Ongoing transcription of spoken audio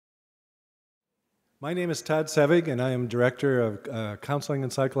My name is Todd Sevig, and I am Director of Counseling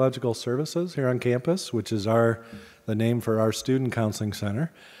and Psychological Services here on campus, which is the name for our Student Counseling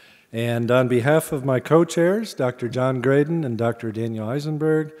Center. And on behalf of my co-chairs, Dr. John Graydon and Dr. Daniel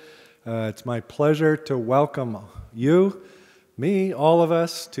Eisenberg, it's my pleasure to welcome you, me, all of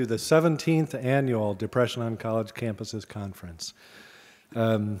us, to the 17th Annual Depression on College Campuses Conference.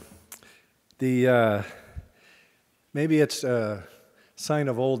 Maybe it's a sign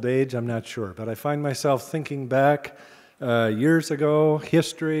of old age, I'm not sure, but I find myself thinking back years ago,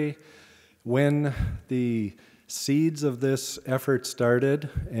 history, when the seeds of this effort started,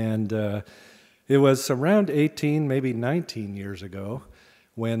 and it was around 18, maybe 19 years ago,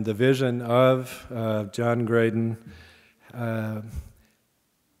 when the vision of John Graydon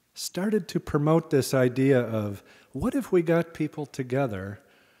started to promote this idea of, what if we got people together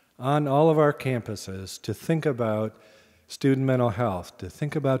on all of our campuses to think about student mental health, to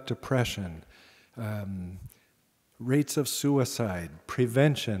think about depression, rates of suicide,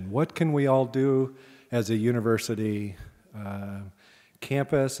 prevention. What can we all do as a university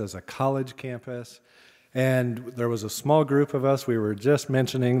campus, as a college campus? And there was a small group of us, we were just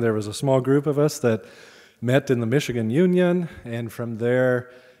mentioning, there was a small group of us that met in the Michigan Union, and from there,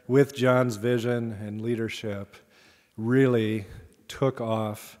 with John's vision and leadership, really took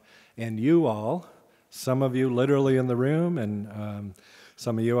off. And you all, some of you literally in the room, and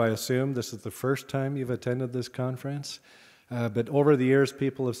some of you, I assume, this is the first time you've attended this conference. But over the years,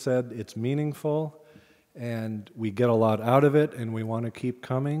 people have said it's meaningful, and we get a lot out of it, and we want to keep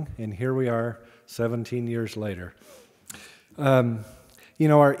coming. And here we are, 17 years later.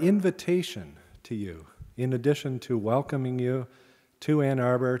 Our invitation to you, in addition to welcoming you to Ann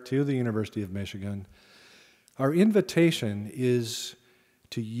Arbor, to the University of Michigan, our invitation is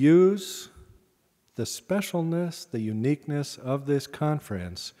to use the specialness, the uniqueness of this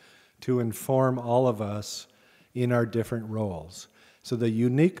conference to inform all of us in our different roles. So the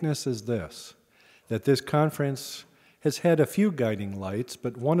uniqueness is this, that this conference has had a few guiding lights,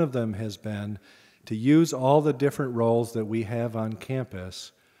 but one of them has been to use all the different roles that we have on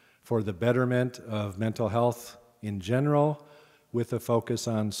campus for the betterment of mental health in general, with a focus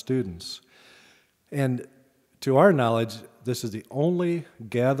on students. And to our knowledge, this is the only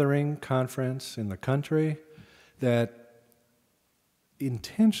gathering conference in the country that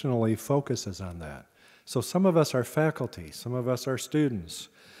intentionally focuses on that. So some of us are faculty, some of us are students,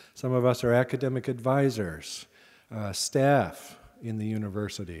 some of us are academic advisors, staff in the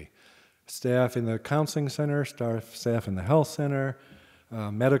university, staff in the counseling center, staff in the health center,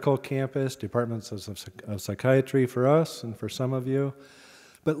 medical campus, departments of psychiatry for us and for some of you.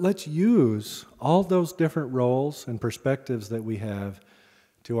 But let's use all those different roles and perspectives that we have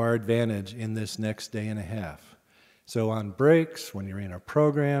to our advantage in this next day and a half. So on breaks, when you're in a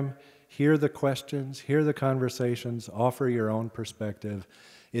program, hear the questions, hear the conversations, offer your own perspective.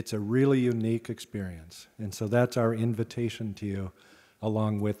 It's a really unique experience. And so that's our invitation to you,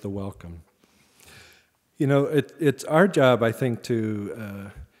 along with the welcome. It's our job, I think, to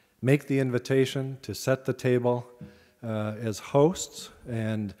make the invitation, to set the table, as hosts,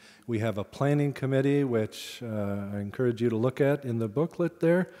 and we have a planning committee, which I encourage you to look at in the booklet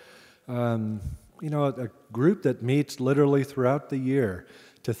there. A group that meets literally throughout the year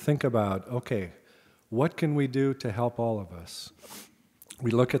to think about, okay, what can we do to help all of us?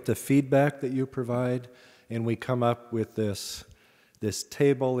 We look at the feedback that you provide, and we come up with this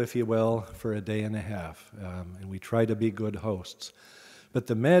table, if you will, for a day and a half, and we try to be good hosts. But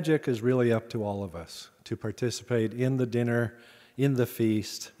the magic is really up to all of us to participate in the dinner, in the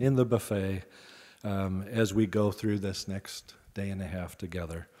feast, in the buffet, as we go through this next day and a half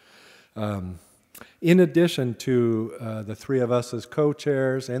together. In addition to the three of us as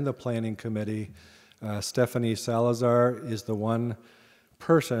co-chairs and the planning committee, Stephanie Salazar is the one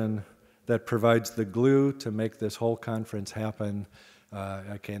person that provides the glue to make this whole conference happen.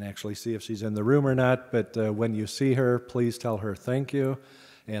 I can't actually see if she's in the room or not, but when you see her, please tell her thank you,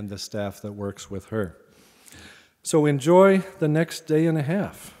 and the staff that works with her. So enjoy the next day and a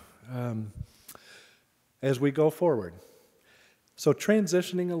half as we go forward. So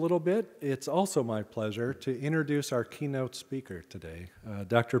transitioning a little bit, it's also my pleasure to introduce our keynote speaker today,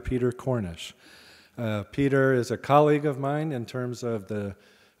 Dr. Peter Cornish. Peter is a colleague of mine in terms of the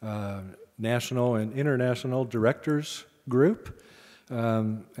national and international directors group.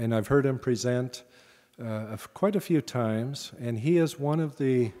 And I've heard him present quite a few times, and he is one of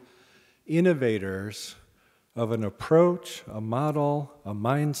the innovators of an approach, a model, a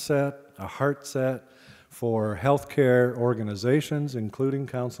mindset, a heart set for healthcare organizations, including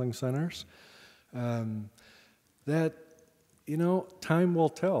counseling centers, that, time will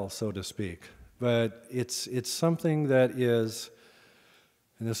tell, so to speak. but it's something that is,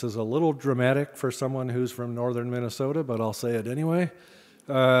 and this is a little dramatic for someone who's from northern Minnesota, but I'll say it anyway.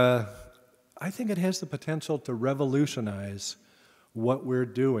 I think it has the potential to revolutionize what we're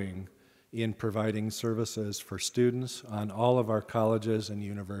doing in providing services for students on all of our colleges and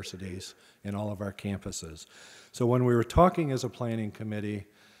universities and all of our campuses. So when we were talking as a planning committee,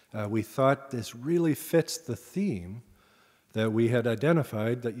 we thought this really fits the theme that we had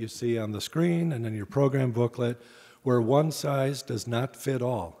identified that you see on the screen and in your program booklet, where one size does not fit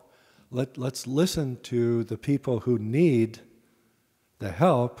all. Let's listen to the people who need the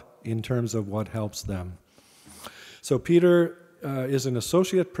help in terms of what helps them. So Peter is an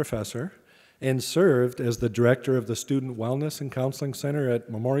associate professor and served as the director of the Student Wellness and Counseling Center at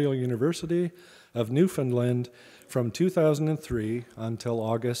Memorial University of Newfoundland from 2003 until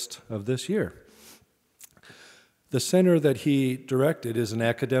August of this year. The center that he directed is an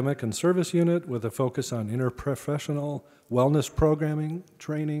academic and service unit with a focus on interprofessional wellness programming,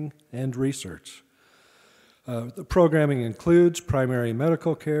 training, and research. The programming includes primary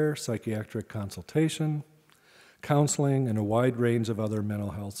medical care, psychiatric consultation, counseling, and a wide range of other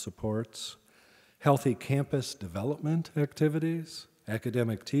mental health supports, healthy campus development activities,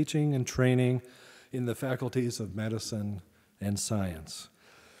 academic teaching and training in the faculties of medicine and science.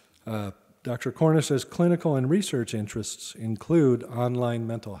 Dr. Cornish's clinical and research interests include online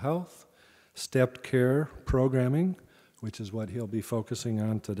mental health, stepped care programming, which is what he'll be focusing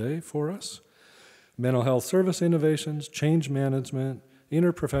on today for us, mental health service innovations, change management,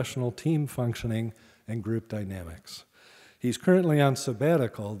 interprofessional team functioning, and group dynamics. He's currently on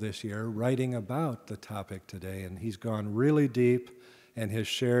sabbatical this year, writing about the topic today, and he's gone really deep and has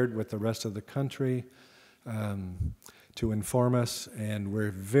shared with the rest of the country to inform us, and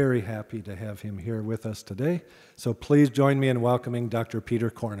we're very happy to have him here with us today. So please join me in welcoming Dr. Peter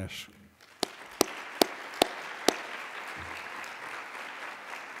Cornish.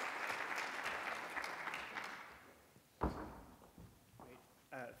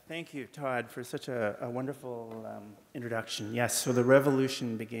 Thank you, Todd, for such a wonderful introduction. Yes, so the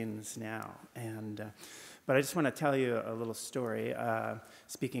revolution begins now. But I just want to tell you a little story.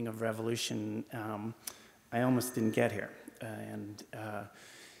 Speaking of revolution, I almost didn't get here.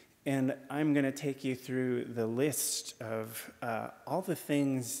 And I'm going to take you through the list of all the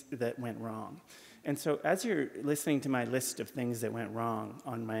things that went wrong. And so as you're listening to my list of things that went wrong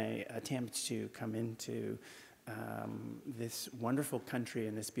on my attempt to come into this wonderful country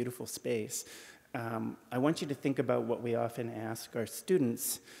and this beautiful space, I want you to think about what we often ask our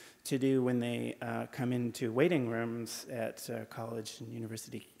students to do when they come into waiting rooms at college and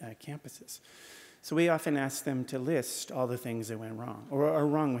university campuses. So we often ask them to list all the things that went wrong or are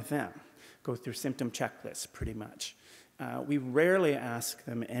wrong with them, go through symptom checklists pretty much. We rarely ask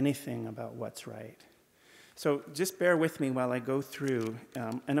them anything about what's right. So just bear with me while I go through,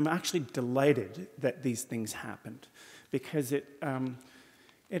 and I'm actually delighted that these things happened, because it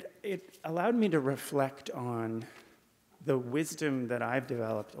allowed me to reflect on the wisdom that I've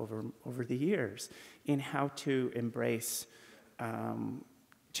developed over the years in how to embrace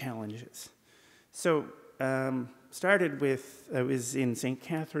challenges. So started with, I was in St.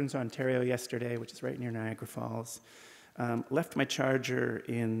 Catharines, Ontario yesterday, which is right near Niagara Falls. Left my charger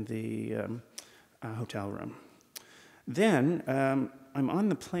in the hotel room. Then I'm on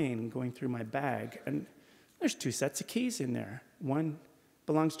the plane going through my bag, and there's 2 sets of keys in there. One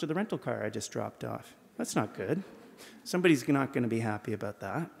belongs to the rental car I just dropped off. That's not good. Somebody's not going to be happy about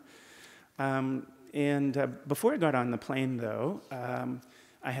that. Before I got on the plane, though,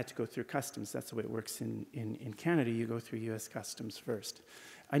 I had to go through customs. That's the way it works in Canada. You go through U.S. customs first.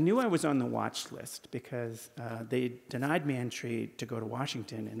 I knew I was on the watch list because they denied me entry to go to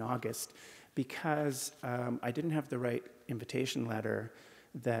Washington in August because I didn't have the right invitation letter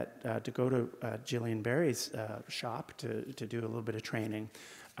that to go to Jillian Barry's shop to do a little bit of training.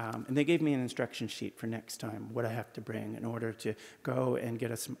 And they gave me an instruction sheet for next time, what I have to bring in order to go and get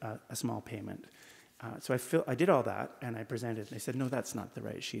a small payment. So I did all that, and I presented. They said, no, that's not the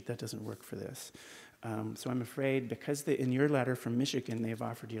right sheet. That doesn't work for this. So I'm afraid because in your letter from Michigan, they've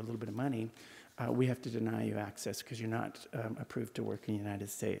offered you a little bit of money, we have to deny you access because you're not approved to work in the United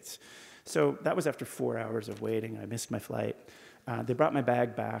States. So that was after 4 hours of waiting. I missed my flight. They brought my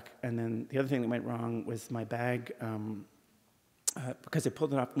bag back, and then the other thing that went wrong was my bag, because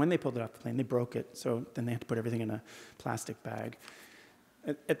when they pulled it off the plane, they broke it, so then they had to put everything in a plastic bag.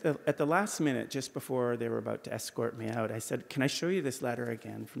 At the last minute, just before they were about to escort me out, I said, can I show you this letter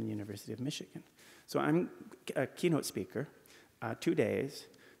again from the University of Michigan? So I'm a keynote speaker, 2 days,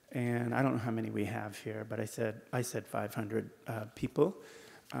 and I don't know how many we have here, but I said 500 people.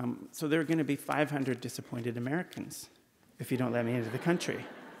 So there are going to be 500 disappointed Americans if you don't let me into the country.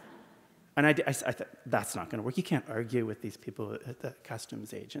 And I thought, that's not going to work. You can't argue with these people at the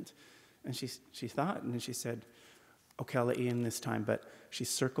customs agent. And she thought, and then she said, okay, I'll let you in this time. But she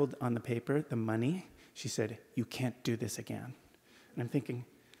circled on the paper the money. She said, you can't do this again. And I'm thinking,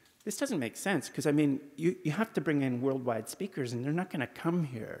 this doesn't make sense, because, I mean, you have to bring in worldwide speakers, and they're not going to come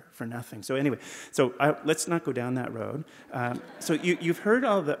here for nothing. So anyway, let's not go down that road. So you've heard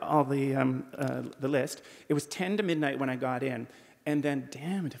all the list. It was 10 to midnight when I got in. And then,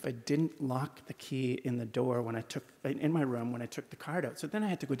 damn it, if I didn't lock the key in the door in my room when I took the card out. So then I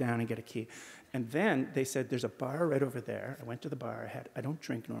had to go down and get a key. And then they said, there's a bar right over there. I went to the bar. I don't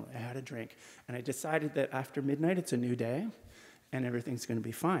drink normally. I had a drink. And I decided that after midnight, it's a new day, and everything's going to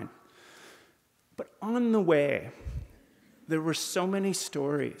be fine. But on the way, there were so many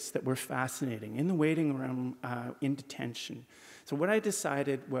stories that were fascinating in the waiting room, in detention. So what I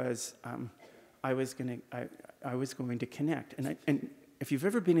decided was I was going to connect. And if you've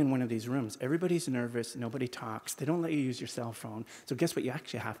ever been in one of these rooms, everybody's nervous, nobody talks, they don't let you use your cell phone. So guess what? You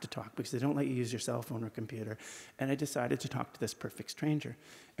actually have to talk, because they don't let you use your cell phone or computer. And I decided to talk to this perfect stranger.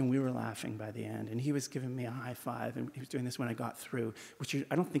 And we were laughing by the end. And he was giving me a high five, and he was doing this when I got through, which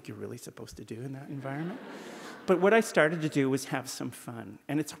I don't think you're really supposed to do in that environment. But what I started to do was have some fun.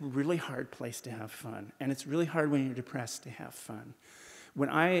 And it's a really hard place to have fun. And it's really hard when you're depressed to have fun. When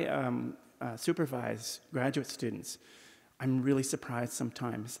I supervise graduate students, I'm really surprised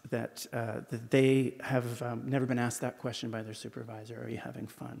sometimes that they have never been asked that question by their supervisor, are you having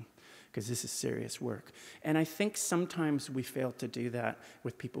fun? Because this is serious work. And I think sometimes we fail to do that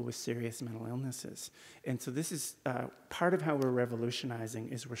with people with serious mental illnesses. And so this is part of how we're revolutionizing,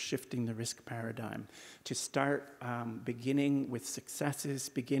 is we're shifting the risk paradigm to start beginning with successes,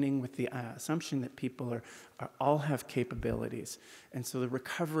 beginning with the assumption that people all have capabilities. And so the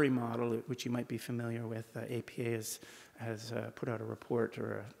recovery model, which you might be familiar with, APA has put out a report,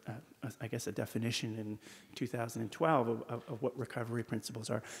 or I guess a definition in 2012 of what recovery principles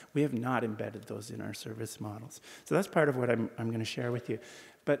are. We have not embedded those in our service models. So that's part of what I'm going to share with you.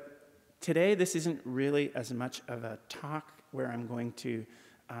 But today, this isn't really as much of a talk where I'm going to,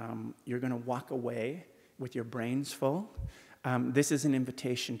 you're going to walk away with your brains full. This is an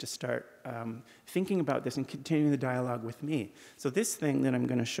invitation to start thinking about this and continuing the dialogue with me. So this thing that I'm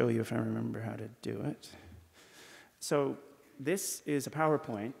going to show you, if I remember how to do it. So this is a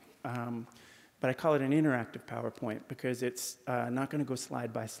PowerPoint, but I call it an interactive PowerPoint because it's not going to go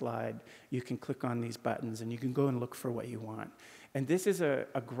slide by slide. You can click on these buttons, and you can go and look for what you want. And this is a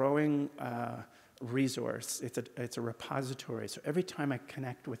growing resource. It's a repository. So every time I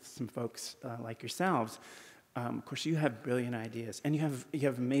connect with some folks like yourselves, of course, you have brilliant ideas, and you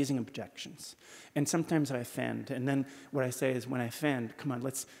have amazing objections. And sometimes I offend, and then what I say is, when I offend, come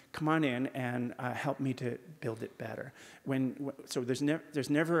on in and help me to build it better. So there's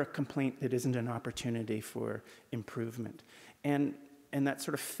never a complaint that isn't an opportunity for improvement. And that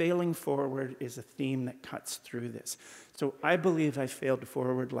sort of failing forward is a theme that cuts through this. So I believe I failed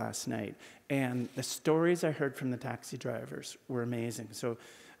forward last night, and the stories I heard from the taxi drivers were amazing. So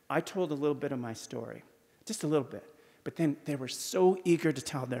I told a little bit of my story. Just a little bit. But then they were so eager to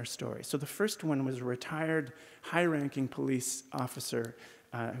tell their story. So the first one was a retired, high-ranking police officer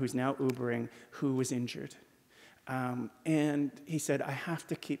who's now Ubering, who was injured. And he said, I have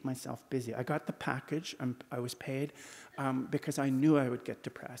to keep myself busy. I got the package. I was paid because I knew I would get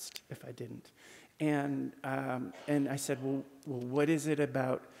depressed if I didn't. And I said, well, what is it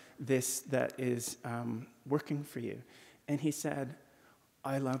about this that is working for you? And he said,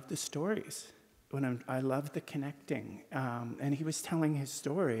 I love the stories. I love the connecting. And he was telling his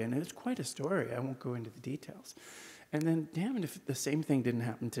story, and it was quite a story. I won't go into the details. And then, damn it, if the same thing didn't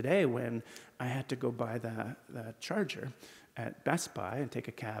happen today when I had to go buy the charger at Best Buy and take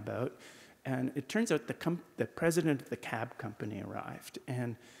a cab out. And it turns out the president of the cab company arrived.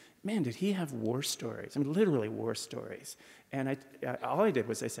 And man, did he have war stories. I mean, literally war stories. And all I did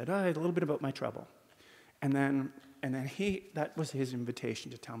was I said, a little bit about my trouble. And then that was his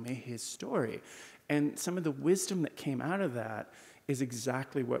invitation to tell me his story. And some of the wisdom that came out of that is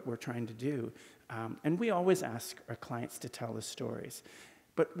exactly what we're trying to do. And we always ask our clients to tell us stories.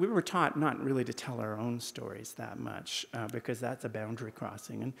 But we were taught not really to tell our own stories that much, because that's a boundary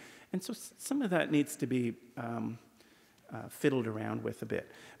crossing. And so some of that needs to be fiddled around with a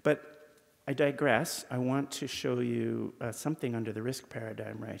bit. But I digress. I want to show you something under the risk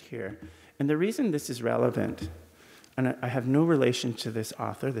paradigm right here. And the reason this is relevant, and I have no relation to this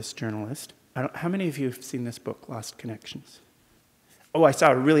author, this journalist. How many of you have seen this book, Lost Connections? Oh, I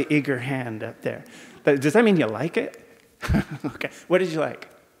saw a really eager hand up there. Does that mean you like it? Okay. What did you like?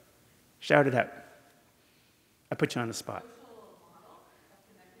 Shout it out. I put you on the spot.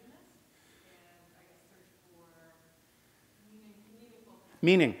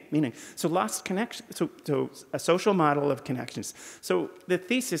 Meaning. So lost connection. So a social model of connections. So the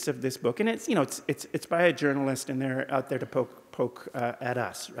thesis of this book, and it's by a journalist, and they're out there to poke at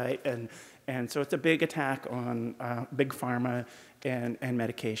us, right? And so it's a big attack on big pharma and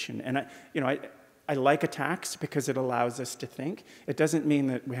medication. And I like attacks because it allows us to think. It doesn't mean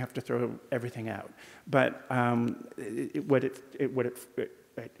that we have to throw everything out. But what it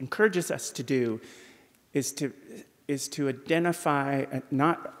encourages us to do is to identify,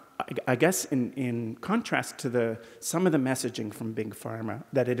 I guess in contrast to some of the messaging from big pharma,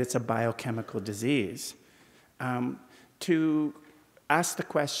 that it's a biochemical disease, to ask the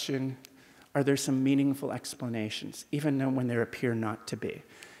question, are there some meaningful explanations, even when there appear not to be?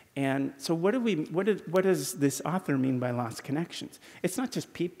 And so what does this author mean by lost connections? It's not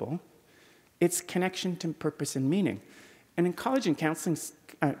just people, it's connection to purpose and meaning. And in college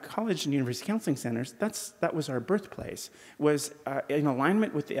and university counseling centers, that was our birthplace, was in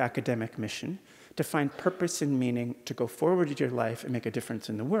alignment with the academic mission to find purpose and meaning, to go forward in your life and make a difference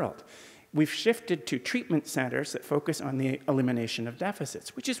in the world. We've shifted to treatment centers that focus on the elimination of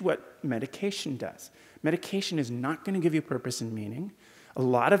deficits, which is what medication does. Medication is not going to give you purpose and meaning. A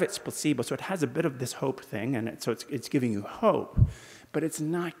lot of it's placebo, so it has a bit of this hope thing, and so it's giving you hope, but it's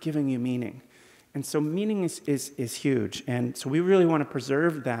not giving you meaning. And so meaning is huge. And so we really want to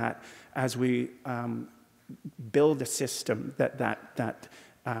preserve that as we build a system that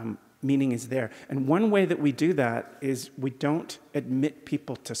meaning is there. And one way that we do that is we don't admit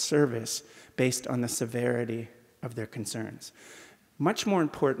people to service based on the severity of their concerns. Much more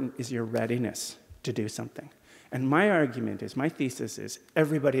important is your readiness to do something. And my thesis is,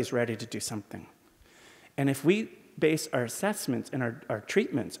 everybody's ready to do something. And if we base our assessments and our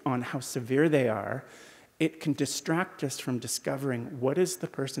treatments on how severe they are, it can distract us from discovering what is the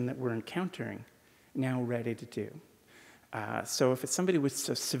person that we're encountering now ready to do. So if it's somebody with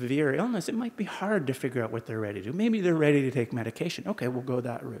a severe illness, it might be hard to figure out what they're ready to do. Maybe they're ready to take medication. Okay, we'll go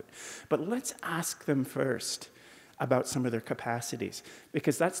that route. But let's ask them first about some of their capacities,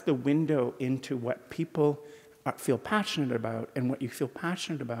 because that's the window into what people feel passionate about, and what you feel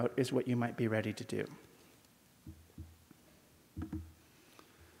passionate about is what you might be ready to do.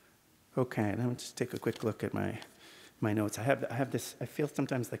 Okay, now let's just take a quick look at my notes. I have this. I feel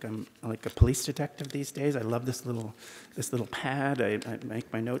sometimes like I'm like a police detective these days. I love this little pad. I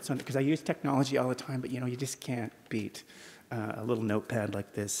make my notes on it because I use technology all the time. But you just can't beat a little notepad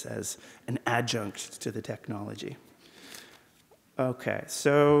like this as an adjunct to the technology. Okay,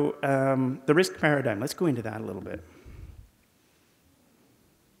 so the risk paradigm. Let's go into that a little bit.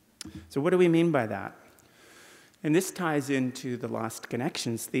 So what do we mean by that? And this ties into the lost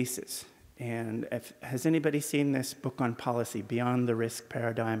connections thesis. And has anybody seen this book on policy, Beyond the Risk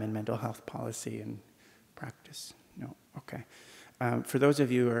Paradigm in Mental Health Policy and Practice? No? Okay. For those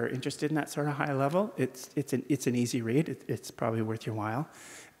of you who are interested in that sort of high level, it's an easy read. It's probably worth your while.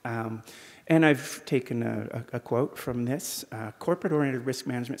 And I've taken a quote from this. Corporate-oriented risk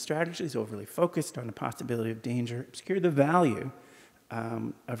management strategies overly focused on the possibility of danger obscure the value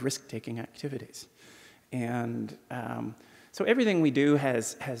of risk-taking activities. And so everything we do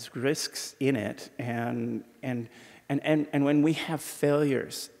has risks in it, and when we have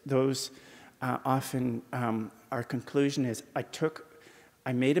failures, those often our conclusion is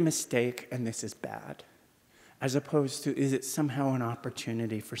I made a mistake and this is bad, as opposed to is it somehow an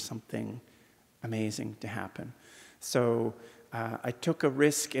opportunity for something amazing to happen. So I took a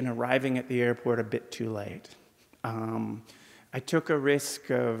risk in arriving at the airport a bit too late. I took a risk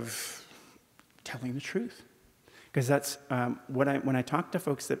of telling the truth. Because that's when I talk to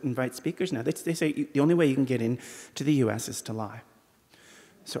folks that invite speakers now, they say the only way you can get into the US is to lie.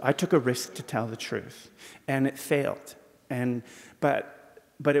 So I took a risk to tell the truth, and it failed.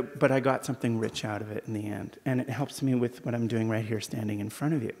 But I got something rich out of it in the end, and it helps me with what I'm doing right here, standing in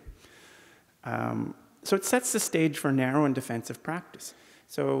front of you. So it sets the stage for narrow and defensive practice.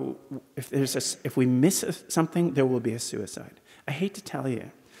 So if we miss something, there will be a suicide. I hate to tell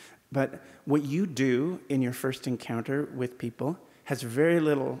you, but what you do in your first encounter with people has very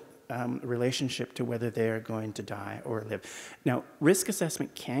little relationship to whether they are going to die or live. Now, risk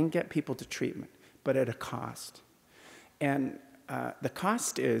assessment can get people to treatment, but at a cost. And the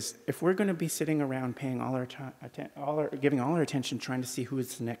cost is, if we're going to be sitting around paying giving all our attention trying to see who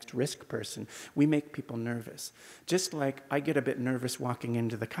is the next risk person, we make people nervous. Just like I get a bit nervous walking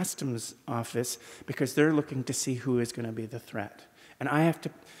into the customs office because they're looking to see who is going to be the threat. And I have to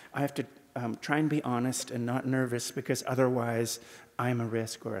try and be honest and not nervous, because otherwise I'm a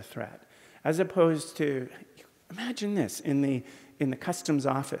risk or a threat. As opposed to, imagine this, in the customs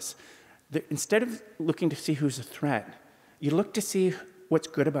office. Instead of looking to see who's a threat, you look to see what's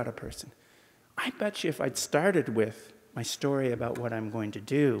good about a person. I bet you if I'd started with my story about what I'm going to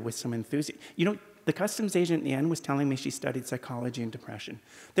do with some enthusiasm, the customs agent in the end was telling me she studied psychology and depression.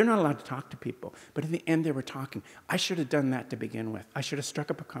 They're not allowed to talk to people, but in the end they were talking. I should have done that to begin with. I should have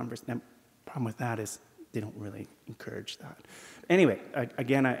struck up a conversation. The problem with that is they don't really encourage that. Anyway,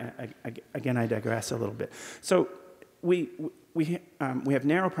 again, I digress a little bit. So we have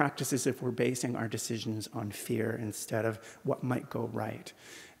narrow practices if we're basing our decisions on fear instead of what might go right.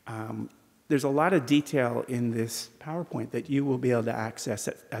 There's a lot of detail in this PowerPoint that you will be able to access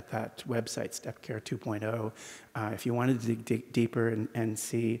at that website, StepCare 2.0, if you wanted to dig deeper and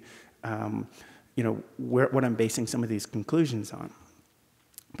see, what I'm basing some of these conclusions on.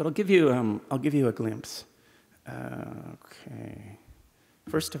 But I'll give you a glimpse. Okay.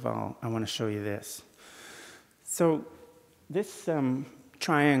 First of all, I want to show you this. So this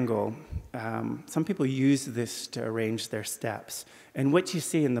triangle, some people use this to arrange their steps. And what you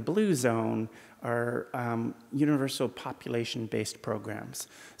see in the blue zone are universal population-based programs.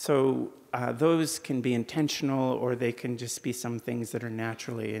 So those can be intentional, or they can just be some things that are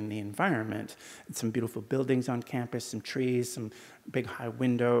naturally in the environment. Some beautiful buildings on campus, some trees, some big high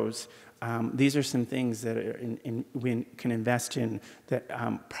windows. These are some things that we can invest in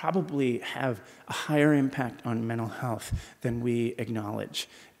that probably have a higher impact on mental health than we acknowledge,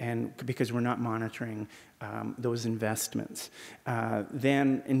 and because we're not monitoring those investments.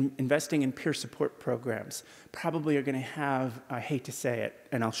 Then investing in peer support programs probably are going to have, I hate to say it,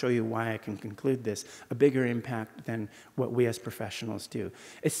 and I'll show you why I can conclude this, a bigger impact than what we as professionals do,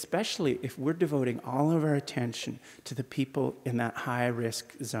 especially if we're devoting all of our attention to the people in that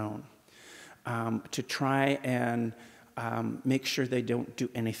high-risk zone. To try and make sure they don't do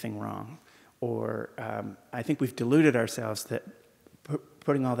anything wrong. Or I think we've deluded ourselves that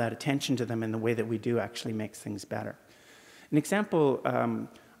putting all that attention to them in the way that we do actually makes things better. An example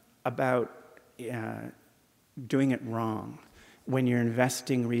about doing it wrong when you're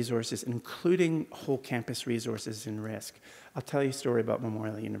investing resources, including whole campus resources in risk. I'll tell you a story about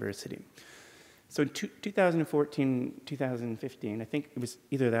Memorial University. So in 2014, 2015, I think it was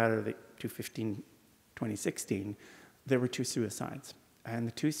either that or the 2016, there were 2 suicides. And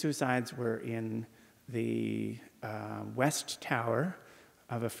the 2 suicides were in the west tower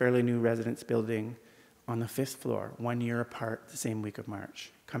of a fairly new residence building on the 5th floor, 1 year apart, the same week of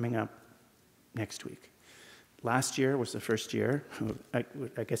March, coming up next week. Last year was the first year,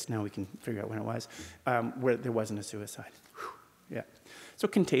 I guess now we can figure out when it was, where there wasn't a suicide. Whew, yeah. So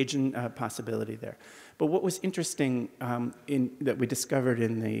contagion possibility there. But what was interesting that we discovered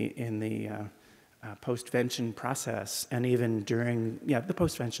in the postvention process, and even during the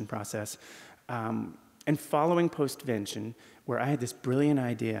postvention process, and following postvention, where I had this brilliant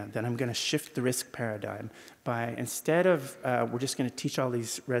idea that I'm going to shift the risk paradigm by, instead of we're just going to teach all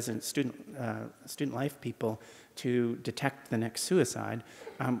these resident student life people to detect the next suicide,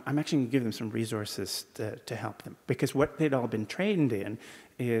 I'm actually going to give them some resources to help them. Because what they'd all been trained in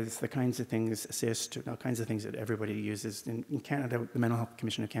is the kinds of things, assist, all kinds of things that everybody uses. In Canada, the Mental Health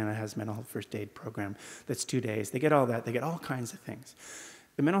Commission of Canada has a mental health first aid program that's 2 days. They get all that. They get all kinds of things.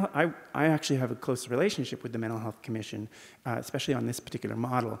 I actually have a close relationship with the Mental Health Commission, especially on this particular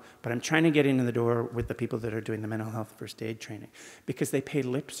model, but I'm trying to get in the door with the people that are doing the mental health first aid training, because they pay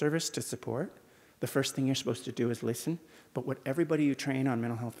lip service to support. The first thing you're supposed to do is listen, but what everybody you train on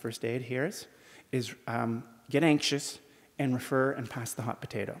mental health first aid hears is get anxious and refer and pass the hot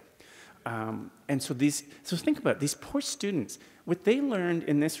potato. And so think about it, these poor students, what they learned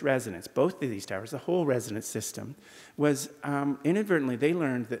in this residence, both of these towers, the whole residence system, was inadvertently they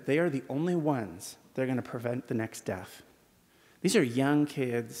learned that they are the only ones that are going to prevent the next death. These are young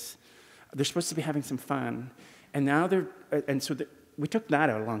kids. They're supposed to be having some fun. And now we took that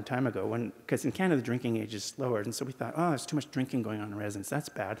out a long time ago, because in Canada the drinking age is lowered, and so we thought, oh, there's too much drinking going on in residence. That's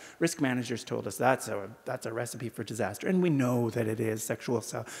bad. Risk managers told us that's a recipe for disaster, and we know that it is sexual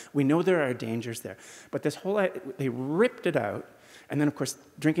assault. We know there are dangers there, but they ripped it out, and then of course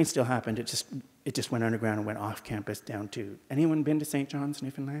drinking still happened. It just went underground and went off campus down to. Anyone been to St. John's,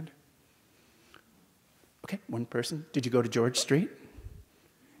 Newfoundland? Okay, one person. Did you go to George Street?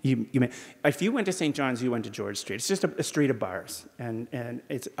 If you went to St. John's, you went to George Street. It's just a street of bars, and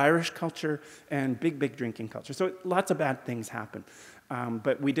it's Irish culture and big drinking culture. So lots of bad things happen,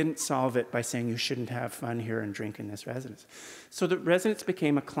 but we didn't solve it by saying you shouldn't have fun here and drink in this residence. So the residence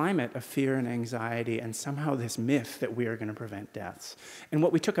became a climate of fear and anxiety, and somehow this myth that we are going to prevent deaths. And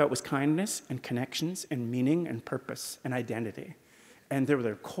what we took out was kindness and connections and meaning and purpose and identity. And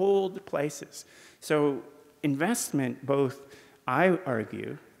they're cold places. So investment, both, I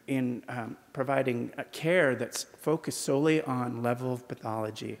argue, in providing a care that's focused solely on level of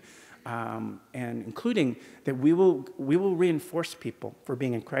pathology, and including that we will reinforce people for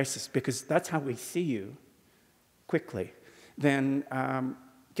being in crisis, because that's how we see you quickly, then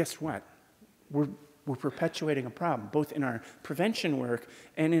guess what? We're perpetuating a problem, both in our prevention work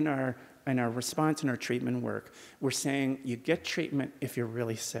and in our response and our treatment work. We're saying you get treatment if you're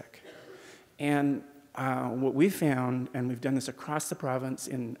really sick. And what we found, and we've done this across the province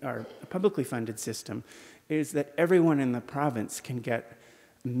in our publicly funded system, is that everyone in the province can get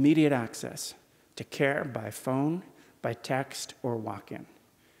immediate access to care by phone, by text, or walk-in.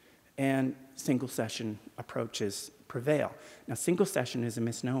 And single-session approaches prevail. Now, single-session is a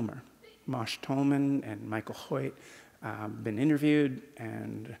misnomer. Mosh Tolman and Michael Hoyt been interviewed,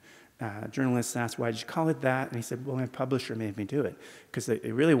 and journalists asked, why did you call it that? And he said, well, my publisher made me do it, because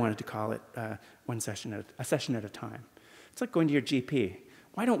they really wanted to call it a session at a time. It's like going to your GP.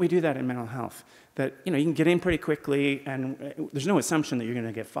 Why don't we do that in mental health? That, you can get in pretty quickly, and there's no assumption that you're going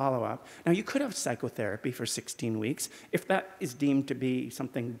to get follow-up. Now, you could have psychotherapy for 16 weeks if that is deemed to be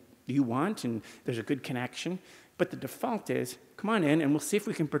something you want and there's a good connection. But the default is, come on in and we'll see if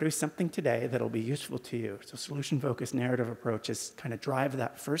we can produce something today that'll be useful to you. So solution-focused narrative approaches kind of drive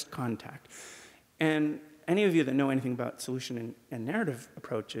that first contact. And any of you that know anything about solution and narrative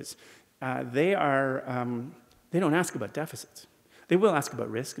approaches, they don't ask about deficits. They will ask about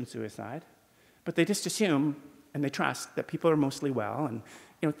risk and suicide, but they just assume and they trust that people are mostly well. And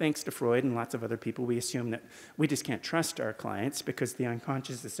thanks to Freud and lots of other people, we assume that we just can't trust our clients because the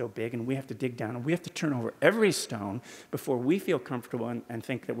unconscious is so big, and we have to dig down and we have to turn over every stone before we feel comfortable and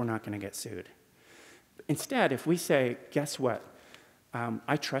think that we're not going to get sued. Instead, if we say, guess what?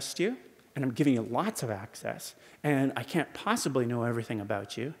 I trust you, and I'm giving you lots of access, and I can't possibly know everything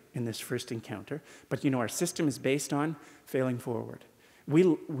about you in this first encounter, but our system is based on failing forward. We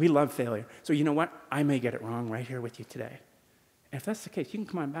love failure. So you know what? I may get it wrong right here with you today. And if that's the case, you can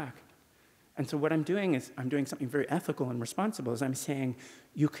come on back. And so what I'm doing is I'm doing something very ethical and responsible, is I'm saying,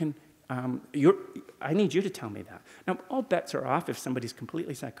 I need you to tell me that. Now, all bets are off if somebody's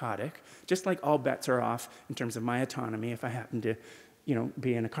completely psychotic, just like all bets are off in terms of my autonomy if I happen to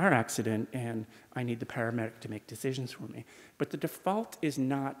be in a car accident and I need the paramedic to make decisions for me. But the default is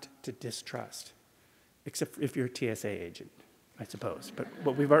not to distrust, except if you're a TSA agent, I suppose.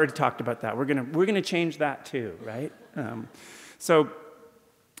 But we've already talked about that. We're gonna change that too, right? So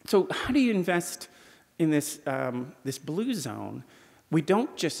how do you invest in this blue zone? We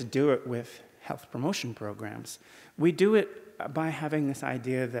don't just do it with health promotion programs. We do it by having this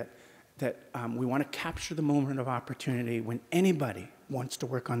idea that we want to capture the moment of opportunity when anybody wants to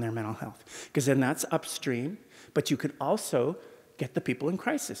work on their mental health, because then that's upstream, but you could also get the people in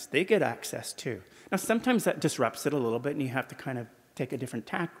crisis. They get access too. Now, sometimes that disrupts it a little bit, and you have to kind of take a different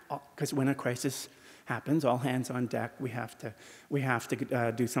tack, because when a crisis happens, all hands on deck, we have to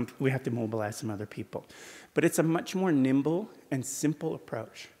do something. We have to mobilize some other people. But it's a much more nimble and simple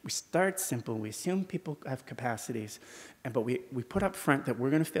approach. We start simple. We assume people have capacities, but we put up front that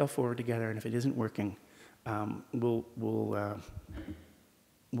we're going to fail forward together, and if it isn't working, we'll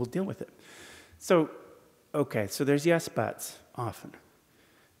deal with it. So, okay, so there's yes buts often,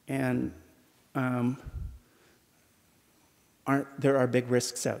 and there are big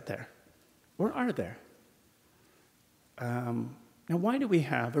risks out there. Or are there? Now, why do we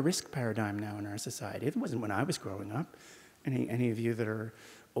have a risk paradigm now in our society? It wasn't when I was growing up. Any of you that are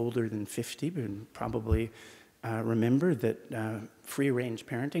older than 50 would probably remember that free-range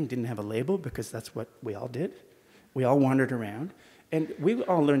parenting didn't have a label, because that's what we all did. We all wandered around. And we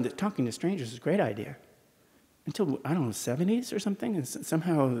all learned that talking to strangers is a great idea. Until, I don't know, the 70s or something, and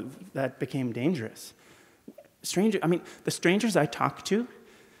somehow that became dangerous. The strangers I talked to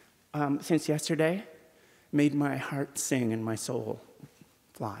since yesterday made my heart sing and my soul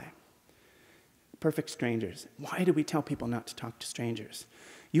fly. Perfect strangers. Why do we tell people not to talk to strangers?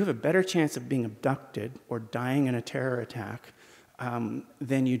 You have a better chance of being abducted or dying in a terror attack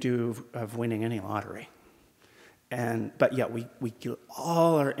than you do of winning any lottery. But yet we give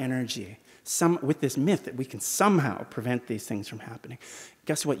all our energy with this myth that we can somehow prevent these things from happening.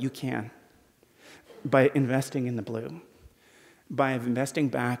 Guess what? You can. By investing in the blue. By investing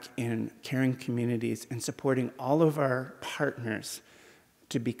back in caring communities and supporting all of our partners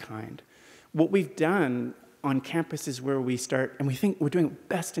to be kind. What we've done on campuses where we start, and we think we're doing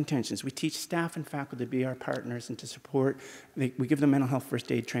best intentions. We teach staff and faculty to be our partners and to support. We give them mental health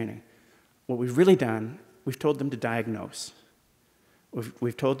first aid training. What we've really done, we've told them to diagnose.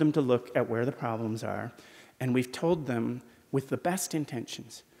 We've told them to look at where the problems are, and we've told them with the best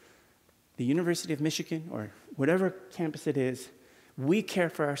intentions. The University of Michigan, or whatever campus it is, we care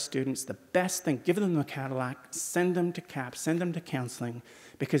for our students, the best thing, give them a Cadillac, send them to CAP, send them to counseling,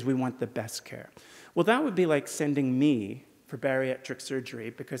 because we want the best care. Well, that would be like sending me for bariatric surgery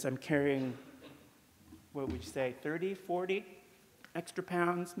because I'm carrying, what would you say, 30, 40 extra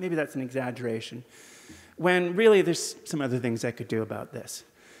pounds? Maybe that's an exaggeration. When really there's some other things I could do about this.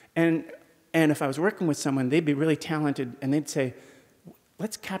 And if I was working with someone, they'd be really talented, and they'd say,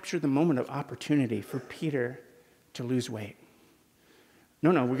 let's capture the moment of opportunity for Peter to lose weight.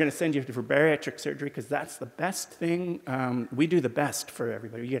 No, we're going to send you for bariatric surgery because that's the best thing. We do the best for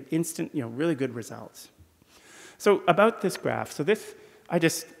everybody. You get instant, really good results. So about this graph, so this, I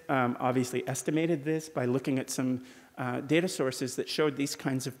just obviously estimated this by looking at some data sources that showed these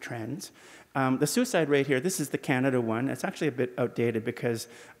kinds of trends. The suicide rate here, this is the Canada one. It's actually a bit outdated because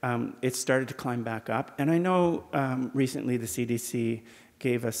it started to climb back up. And I know recently the CDC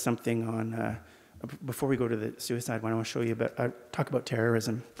gave us something on, before we go to the suicide one, I want to show you talk about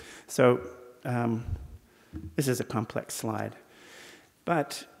terrorism. So this is a complex slide.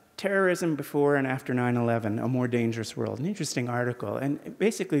 But terrorism before and after 9/11, a more dangerous world. An interesting article. And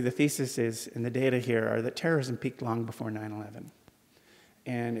basically the thesis is, and the data here are that terrorism peaked long before 9/11.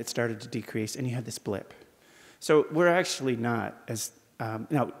 And it started to decrease, and you had this blip. So we're actually not as,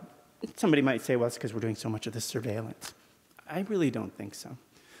 now, somebody might say, well, it's because we're doing so much of this surveillance. I really don't think so.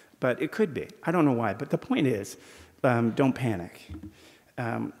 But it could be. I don't know why. But the point is, don't panic.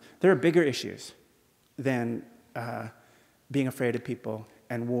 There are bigger issues than being afraid of people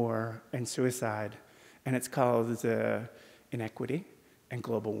and war and suicide. And it's called inequity and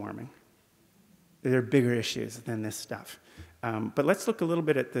global warming. There are bigger issues than this stuff. But let's look a little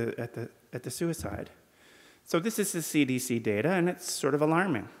bit at the suicide. So this is the CDC data, and it's sort of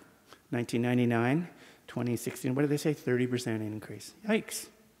alarming. 1999, 2016, what did they say? 30% increase. Yikes.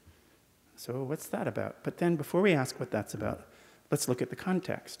 So what's that about? But then before we ask what that's about, let's look at the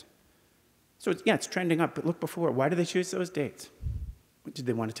context. So it's trending up, but look before. Why did they choose those dates? Did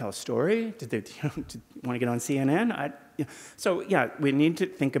they want to tell a story? Did they want to get on CNN? So yeah, we need to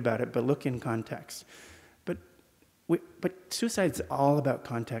think about it, but look in context. But suicide's all about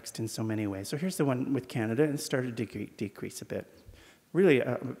context in so many ways. So here's the one with Canada, and it started to decrease a bit. Really,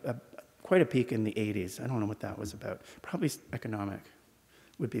 quite a peak in the 80s. I don't know what that was about. Probably economic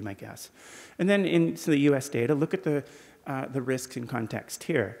would be my guess. And then into the US data, look at the risks in context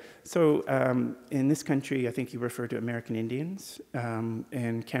here. So in this country, I think you refer to American Indians.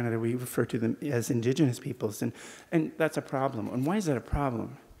 In Canada, we refer to them as Indigenous peoples. And that's a problem. And why is that a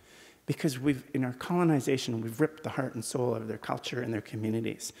problem? Because in our colonization, we've ripped the heart and soul of their culture and their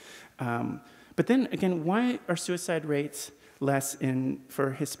communities. But then again, why are suicide rates less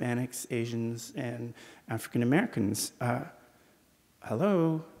for Hispanics, Asians, and African Americans?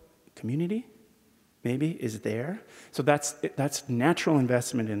 Hello, community, maybe, is there. So that's natural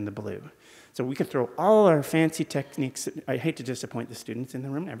investment in the blue. So we could throw all our fancy techniques. I hate to disappoint the students in the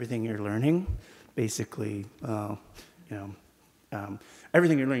room. Everything you're learning, basically,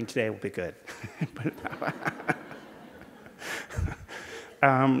 everything you're learning today will be good.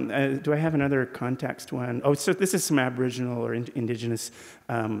 Do I have another context one? Oh, so this is some Aboriginal or Indigenous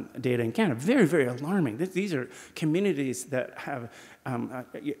data in Canada. Very, very alarming. These are communities that have,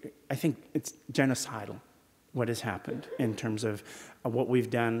 I think it's genocidal, what has happened in terms of what we've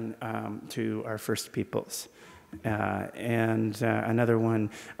done to our First Peoples. And another one,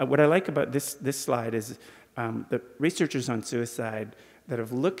 what I like about this slide is the researchers on suicide that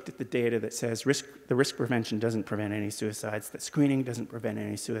have looked at the data that says the risk prevention doesn't prevent any suicides, that screening doesn't prevent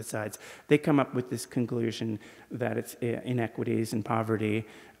any suicides, they come up with this conclusion that it's inequities and poverty,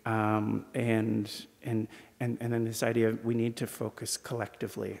 and then this idea of we need to focus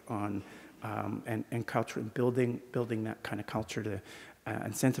collectively on and culture, building that kind of culture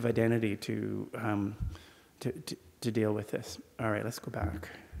and sense of identity to deal with this. All right, let's go back.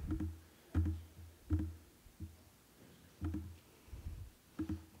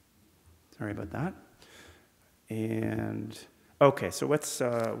 Sorry about that. And okay, so what's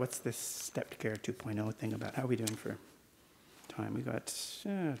this Stepped Care 2.0 thing about? How are we doing for time? We got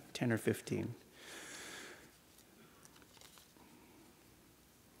 10 or 15.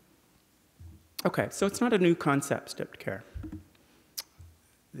 Okay, so it's not a new concept, Stepped Care.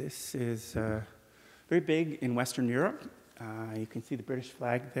 This is very big in Western Europe. You can see the British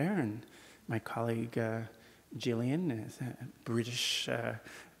flag there, and my colleague Gillian is British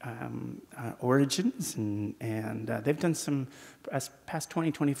origins, and they've done some, past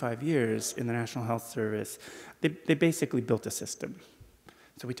 20, 25 years in the National Health Service, they basically built a system.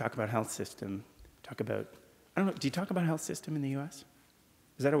 So we talk about health system, talk about I don't know, do you talk about health system in the US?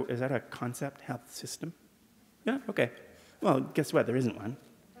 Is that a concept, health system? Yeah, okay. Well, guess what? There isn't one.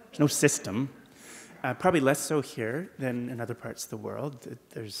 There's no system. Probably less so here than in other parts of the world.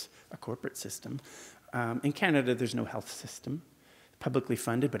 There's a corporate system. In Canada, there's no health system. Publicly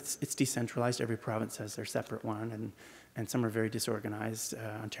funded, but it's decentralized. Every province has their separate one, and some are very disorganized.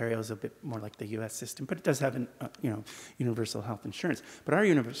 Ontario is a bit more like the U.S. system, but it does have universal health insurance. But our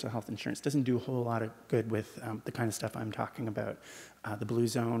universal health insurance doesn't do a whole lot of good with the kind of stuff I'm talking about. The blue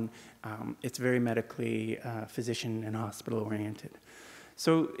zone, it's very medically physician and hospital oriented.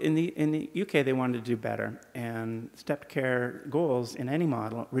 So in the UK, they wanted to do better, and stepped care goals in any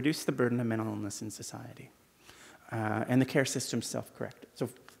model reduce the burden of mental illness in society. And the care system's self-corrected. So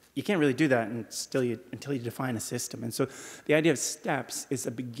you can't really do that until you define a system. And so the idea of steps is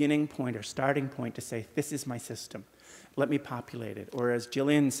a beginning point or starting point to say, this is my system. Let me populate it. Or as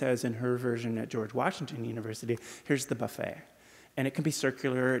Jillian says in her version at George Washington University, here's the buffet. And it can be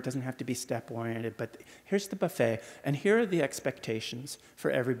circular, it doesn't have to be step-oriented, but here's the buffet, and here are the expectations for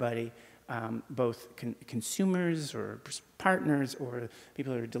everybody, both consumers or partners or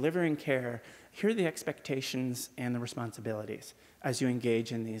people who are delivering care. Here are the expectations and the responsibilities as you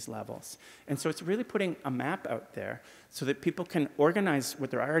engage in these levels. And so it's really putting a map out there so that people can organize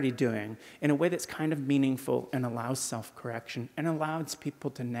what they're already doing in a way that's kind of meaningful and allows self-correction and allows people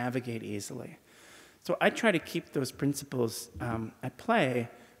to navigate easily. So I try to keep those principles at play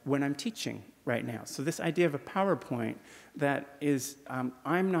when I'm teaching right now. So this idea of a PowerPoint that is,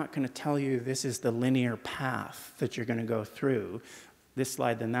 I'm not going to tell you this is the linear path that you're going to go through, this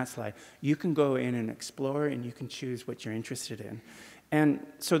slide, then that slide. You can go in and explore, and you can choose what you're interested in. And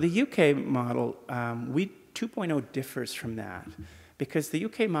so the UK model, 2.0 differs from that, because the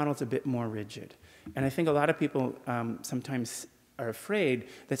UK model is a bit more rigid. And I think a lot of people sometimes are afraid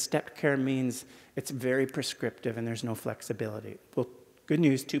that stepped care means it's very prescriptive and there's no flexibility. Well, good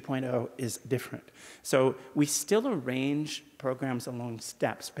news, 2.0 is different. So we still arrange programs along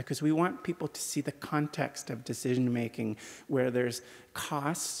steps because we want people to see the context of decision-making where there's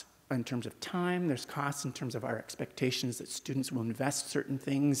costs in terms of time, there's costs in terms of our expectations that students will invest certain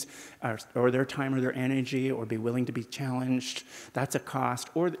things or their time or their energy or be willing to be challenged. That's a cost.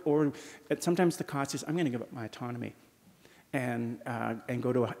 Or sometimes the cost is I'm going to give up my autonomy and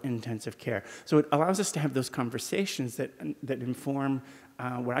go to intensive care. So it allows us to have those conversations that inform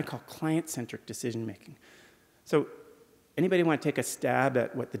what I call client-centric decision-making. So anybody want to take a stab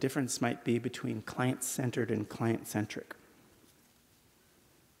at what the difference might be between client-centered and client-centric?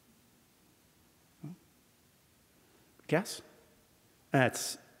 Guess?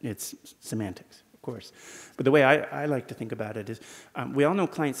 It's semantics, of course. But the way I like to think about it is we all know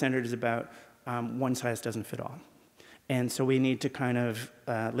client-centered is about one size doesn't fit all. And so we need to kind of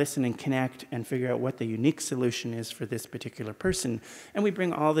listen and connect and figure out what the unique solution is for this particular person. And we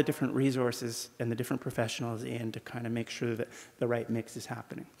bring all the different resources and the different professionals in to kind of make sure that the right mix is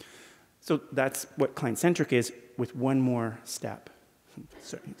happening. So that's what client-centric is with one more step.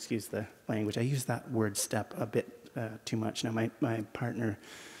 Sorry, excuse the language. I use that word step a bit too much. Now, my partner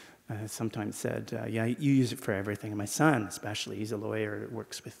sometimes said, yeah, you use it for everything. And my son, especially, he's a lawyer,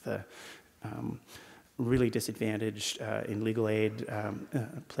 works with really disadvantaged in legal aid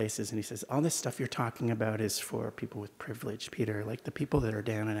places. And he says, all this stuff you're talking about is for people with privilege, Peter, like the people that are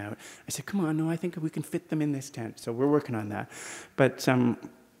down and out. I said, come on, no, I think we can fit them in this tent. So we're working on that. But now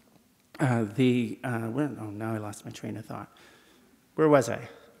I lost my train of thought. Where was I?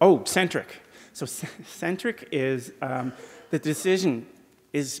 Oh, centric. So centric is the decision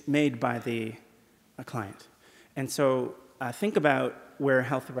is made by the client. And so think about where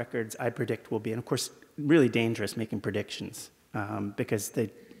health records I predict will be. And of course, really dangerous making predictions because they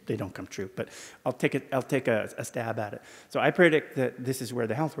don't come true. But I'll take a stab at it. So I predict that this is where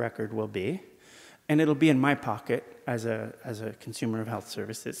the health record will be. And it'll be in my pocket as a consumer of health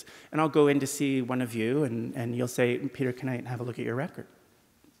services. And I'll go in to see one of you, and you'll say, Peter, can I have a look at your record?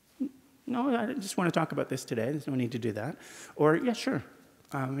 No, I just want to talk about this today. There's no need to do that. Or, yeah, sure.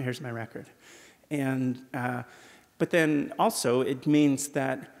 Here's my record. And but then also it means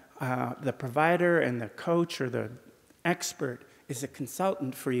that the provider and the coach or the expert is a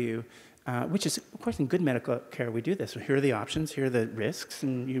consultant for you, which is, of course, in good medical care, we do this. So here are the options, here are the risks,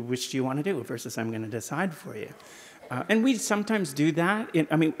 and which do you want to do versus I'm going to decide for you. And we sometimes do that.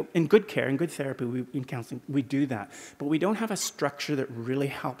 In good care, in good therapy, in counseling, we do that. But we don't have a structure that really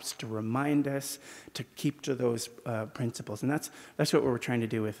helps to remind us to keep to those principles. And that's what we're trying to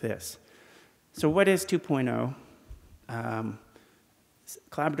do with this. So what is 2.0?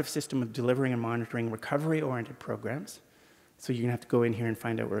 Collaborative system of delivering and monitoring recovery-oriented programs. So you're going to have to go in here and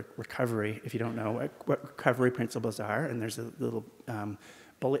find out recovery, if you don't know what recovery principles are. And there's a little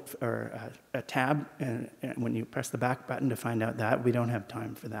bullet or a tab, and when you press the back button to find out that, we don't have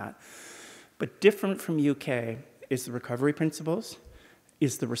time for that. But different from UK is the recovery principles,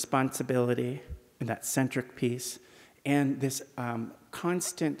 is the responsibility, and that centric piece, and this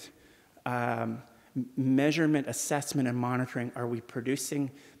constant measurement, assessment, and monitoring. Are we producing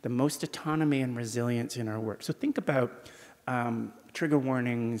the most autonomy and resilience in our work? So think about trigger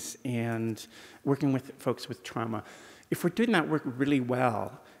warnings and working with folks with trauma. If we're doing that work really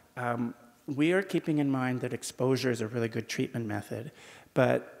well, we are keeping in mind that exposure is a really good treatment method,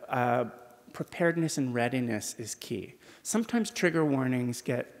 but preparedness and readiness is key. Sometimes trigger warnings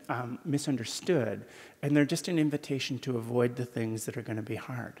get misunderstood, and they're just an invitation to avoid the things that are going to be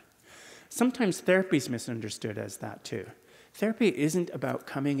hard. Sometimes therapy is misunderstood as that too. Therapy isn't about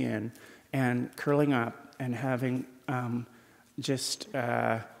coming in and curling up and having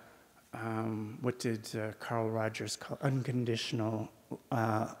what did Carl Rogers call unconditional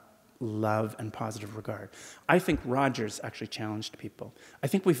love and positive regard. I think Rogers actually challenged people. I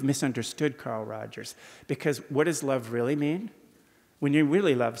think we've misunderstood Carl Rogers, because what does love really mean? When you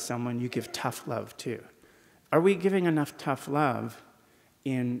really love someone, you give tough love too. Are we giving enough tough love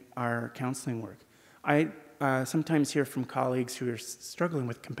in our counseling work? I sometimes hear from colleagues who are struggling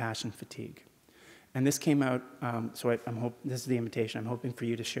with compassion fatigue. And this came out, so this is the invitation. I'm hoping for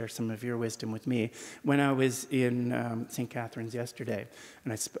you to share some of your wisdom with me. When I was in St. Catharines yesterday,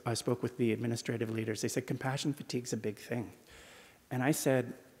 and I spoke with the administrative leaders, they said, compassion fatigue's a big thing. And I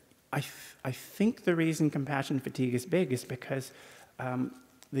said, I think the reason compassion fatigue is big is because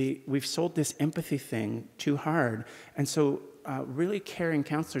we've sold this empathy thing too hard. And so really caring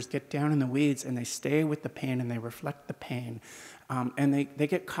counselors get down in the weeds, and they stay with the pain, and they reflect the pain. And they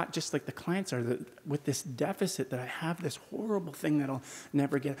get caught just like the clients are with this deficit that I have this horrible thing that I'll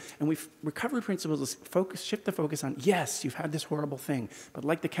never get. And recovery principles is shift the focus on, yes, you've had this horrible thing, but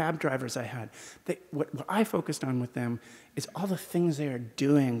like the cab drivers I had, what I focused on with them is all the things they are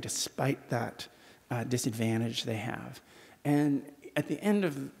doing despite that disadvantage they have. And at the end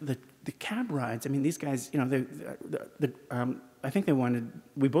of the cab rides, I mean, these guys, you know, I think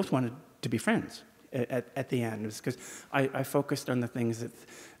we both wanted to be friends. At the end, because I focused on the things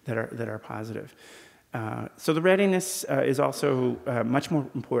that are positive. So the readiness is also much more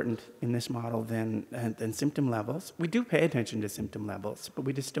important in this model than symptom levels. We do pay attention to symptom levels, but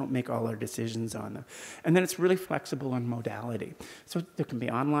we just don't make all our decisions on them. And then it's really flexible on modality. So there can be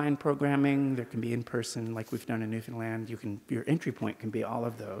online programming, there can be in-person, like we've done in Newfoundland. Your entry point can be all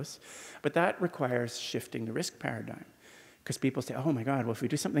of those, but that requires shifting the risk paradigm. Because people say, oh my God, well, if we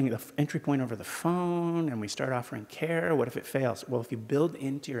do something at the entry point over the phone and we start offering care, what if it fails? Well, if you build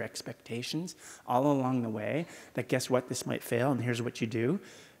into your expectations all along the way that guess what, this might fail and here's what you do,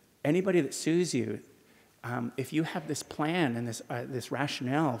 anybody that sues you, if you have this plan and this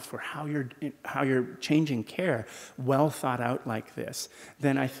rationale for how you're changing care, well thought out like this,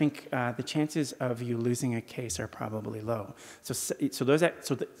 then I think the chances of you losing a case are probably low.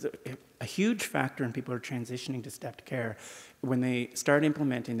 A huge factor in people who are transitioning to stepped care, when they start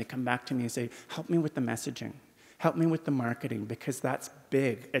implementing, they come back to me and say, help me with the messaging, help me with the marketing, because that's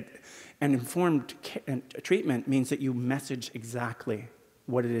big. And informed treatment means that you message exactly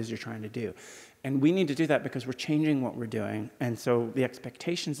what it is you're trying to do. And we need to do that because we're changing what we're doing. And so the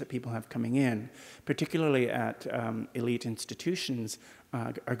expectations that people have coming in, particularly at elite institutions,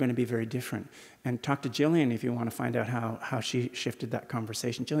 are going to be very different. And talk to Jillian if you want to find out how she shifted that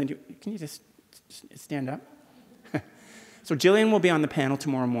conversation. Jillian, can you just stand up? So Jillian will be on the panel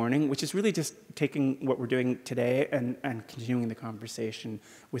tomorrow morning, which is really just taking what we're doing today and continuing the conversation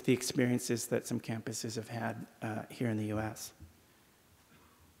with the experiences that some campuses have had here in the US.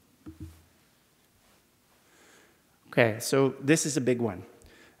 Okay, so this is a big one.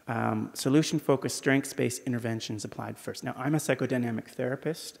 Solution-focused, strengths-based interventions applied first. Now, I'm a psychodynamic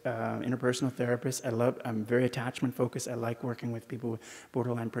therapist, interpersonal therapist. I'm very attachment-focused. I like working with people with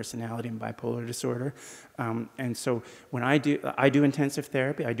borderline personality and bipolar disorder. And so when I do intensive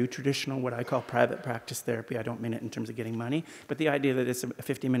therapy, I do traditional, what I call private practice therapy. I don't mean it in terms of getting money, but the idea that it's a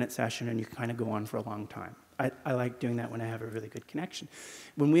 50-minute session and you kind of go on for a long time. I like doing that when I have a really good connection.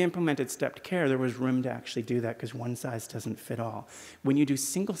 When we implemented stepped care, there was room to actually do that because one size doesn't fit all. When you do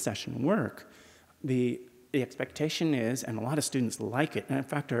single session work, the expectation is, and a lot of students like it, and in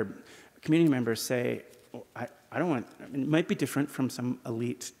fact our community members say, oh, I don't want, it might be different from some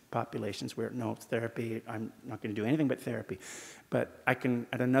elite populations where, no, it's therapy, I'm not going to do anything but therapy. But I can,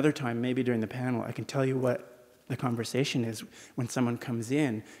 at another time, maybe during the panel, I can tell you what the conversation is when someone comes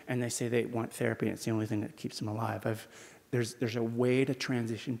in and they say they want therapy and it's the only thing that keeps them alive. there's a way to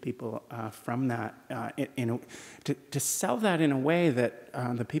transition people from that, to sell that in a way that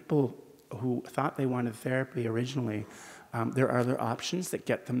the people who thought they wanted therapy originally, there are other options that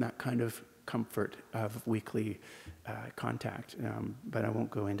get them that kind of comfort of weekly contact, but I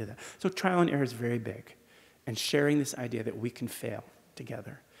won't go into that. So trial and error is very big, and sharing this idea that we can fail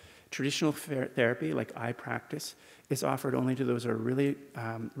together. Traditional therapy, like I practice, is offered only to those who are really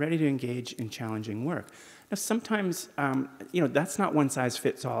ready to engage in challenging work. Now, sometimes, that's not one size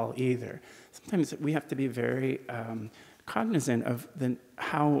fits all either. Sometimes we have to be very cognizant of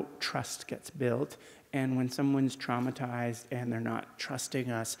how trust gets built. And when someone's traumatized and they're not trusting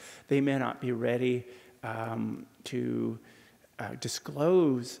us, they may not be ready to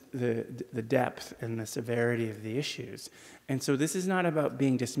disclose the depth and the severity of the issues. And so this is not about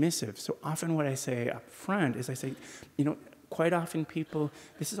being dismissive. So often what I say up front is I say, quite often people,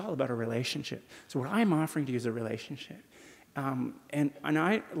 this is all about a relationship. So what I'm offering to you is a relationship. And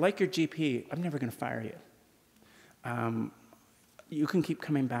I, like your GP, I'm never going to fire you. You can keep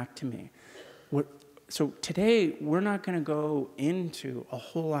coming back to me. So today, we're not going to go into a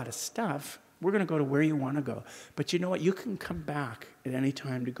whole lot of stuff. We're going to go to where you want to go. But you know what? You can come back at any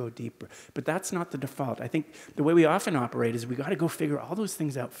time to go deeper. But that's not the default. I think the way we often operate is we got to go figure all those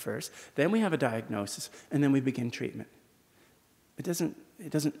things out first. Then we have a diagnosis, and then we begin treatment. It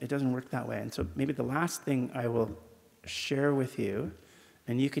doesn't work that way. And so maybe the last thing I will share with you,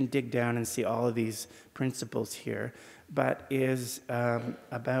 and you can dig down and see all of these principles here, but is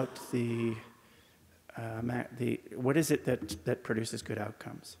about what is it that produces good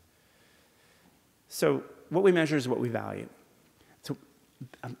outcomes? So what we measure is what we value. So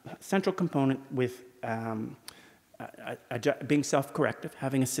a central component with being self-corrective,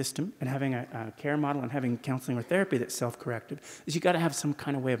 having a system, and having a care model, and having counseling or therapy that's self-corrective, is you got to have some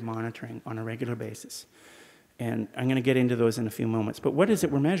kind of way of monitoring on a regular basis. And I'm going to get into those in a few moments. But what is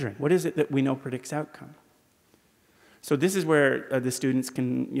it we're measuring? What is it that we know predicts outcome? So this is where the students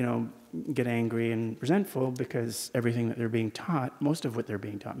can, get angry and resentful because everything that they're being taught, most of what they're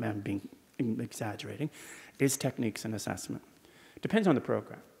being taught, I'm being exaggerating, is techniques and assessment. Depends on the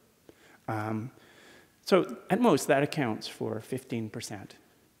program. So at most, that accounts for 15%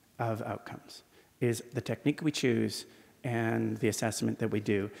 of outcomes, is the technique we choose and the assessment that we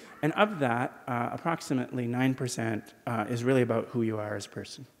do. And of that, approximately 9% is really about who you are as a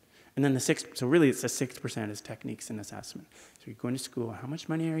person. And then so really it's the 6% is techniques and assessment. So you're going to school, how much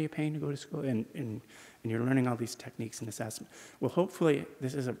money are you paying to go to school? And you're learning all these techniques and assessment. Well, hopefully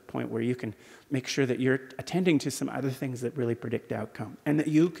this is a point where you can make sure that you're attending to some other things that really predict outcome, and that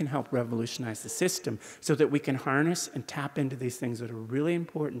you can help revolutionize the system so that we can harness and tap into these things that are really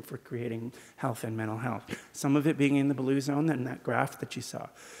important for creating health and mental health. Some of it being in the blue zone and that graph that you saw.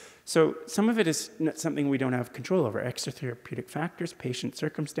 So some of it is something we don't have control over. Extra-therapeutic factors, patient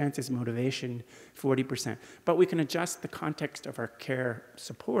circumstances, motivation, 40%. But we can adjust the context of our care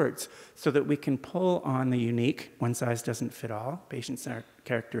supports so that we can pull on the unique, one-size-doesn't-fit-all, patient's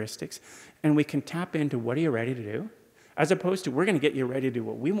characteristics, and we can tap into what are you ready to do, as opposed to we're going to get you ready to do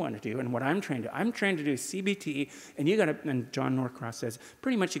what we want to do and what I'm trained to. I'm trained to do CBT, and and John Norcross says,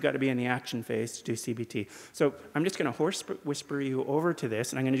 pretty much you got to be in the action phase to do CBT. So I'm just going to horse whisper you over to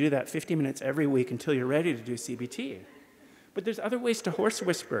this, and I'm going to do that 50 minutes every week until you're ready to do CBT. But there's other ways to horse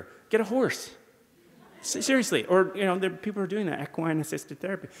whisper. Get a horse. Seriously. Or, there are people who are doing that, equine-assisted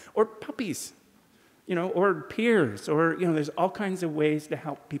therapy. Or puppies. Or peers. Or, there's all kinds of ways to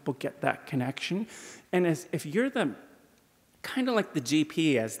help people get that connection. And if you're kind of like the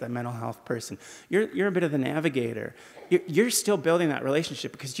GP as the mental health person. You're a bit of the navigator. You're still building that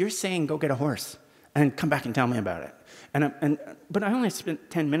relationship because you're saying, go get a horse and come back and tell me about it. But I only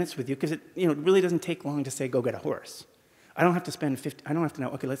spent 10 minutes with you because it really doesn't take long to say, go get a horse. I don't have to know,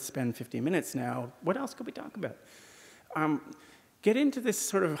 okay, let's spend 15 minutes now. What else could we talk about? Get into this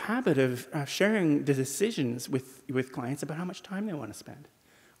sort of habit of sharing the decisions with clients about how much time they want to spend.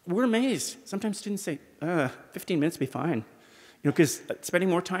 We're amazed. Sometimes students say, 15 minutes would be fine. Because spending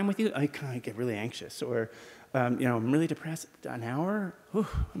more time with you, I kind of get really anxious. Or, I'm really depressed. An hour? Whew,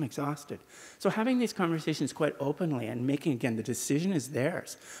 I'm exhausted. So having these conversations quite openly and making, again, the decision is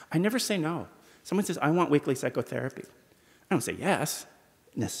theirs. I never say no. Someone says, I want weekly psychotherapy. I don't say yes,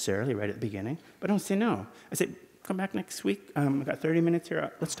 necessarily right at the beginning, but I don't say no. I say, come back next week. I've got 30 minutes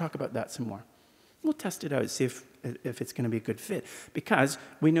here. Let's talk about that some more. We'll test it out, see if it's going to be a good fit. Because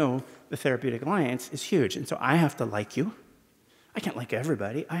we know the therapeutic alliance is huge. And so I have to like you. I can't like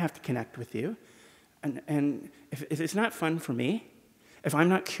everybody. I have to connect with you. And if it's not fun for me, if I'm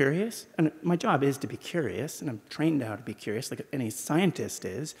not curious, and my job is to be curious, and I'm trained now to be curious, like any scientist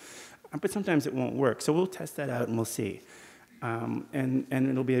is, but sometimes it won't work. So we'll test that out and we'll see. And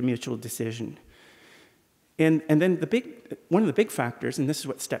it'll be a mutual decision. And then one of the big factors, and this is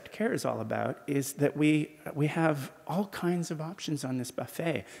what stepped care is all about, is that we have all kinds of options on this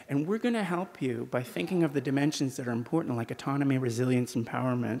buffet. And we're going to help you by thinking of the dimensions that are important, like autonomy, resilience,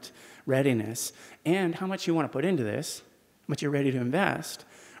 empowerment, readiness, and how much you want to put into this, how much you're ready to invest.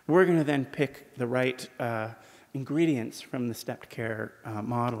 We're going to then pick the right ingredients from the stepped care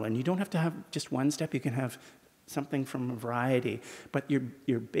model. And you don't have to have just one step. You can have something from a variety, but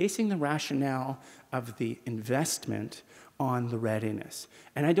you're basing the rationale of the investment on the readiness.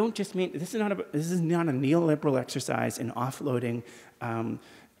 And I don't just mean, this is not a neoliberal exercise in offloading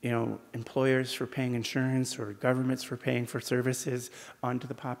employers for paying insurance or governments for paying for services onto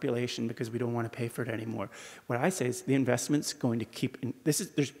the population because we don't want to pay for it anymore. What I say is the investment's going to keep,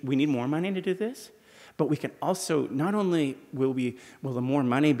 we need more money to do this, but we can also, not only will the more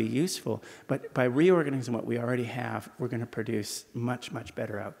money be useful, but by reorganizing what we already have, we're going to produce much, much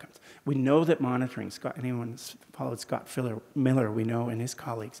better outcomes. We know that monitoring, anyone who's followed Scott Miller, we know and his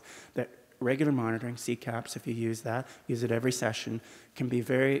colleagues, that regular monitoring, CCAPs, if you use it every session,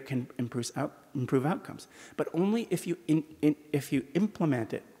 can improve outcomes. But only if you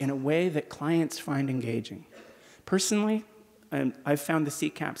implement it in a way that clients find engaging. Personally, I've found the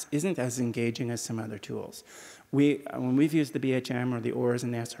CCAPs isn't as engaging as some other tools. When we've used the BHM or the ORS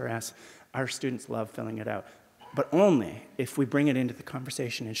and the SRS, our students love filling it out. But only if we bring it into the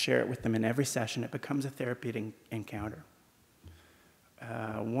conversation and share it with them in every session, it becomes a therapeutic encounter.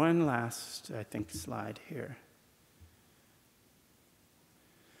 One last, I think, slide here.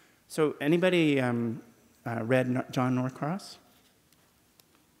 So anybody read John Norcross?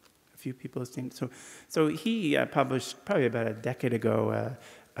 Few people have seen it. So he published probably about a decade ago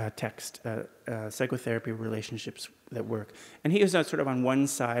a text, Psychotherapy Relationships That Work. And he was sort of on one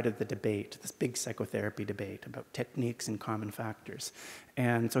side of the debate, this big psychotherapy debate about techniques and common factors.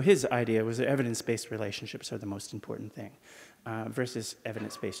 And so his idea was that evidence-based relationships are the most important thing versus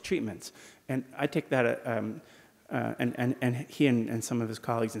evidence-based treatments. And I take that, and he and some of his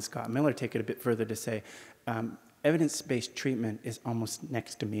colleagues and Scott Miller take it a bit further to say, evidence-based treatment is almost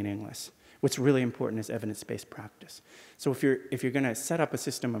next to meaningless. What's really important is evidence-based practice. So if you're going to set up a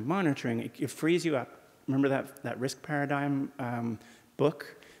system of monitoring, it frees you up. Remember that risk paradigm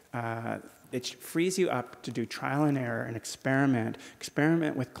book? It frees you up to do trial and error and experiment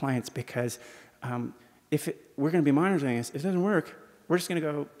with clients, because we're going to be monitoring this. If it doesn't work, we're just going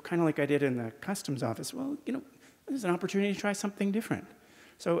to go kind of like I did in the customs office. Well, there's an opportunity to try something different.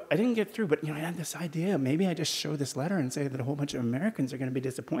 So I didn't get through, but I had this idea. Maybe I just show this letter and say that a whole bunch of Americans are going to be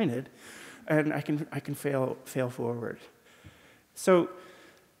disappointed, and I can fail forward. So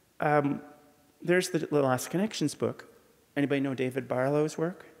there's the Last Connections book. Anybody know David Barlow's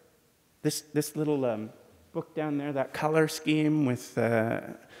work? This little book down there, that color scheme with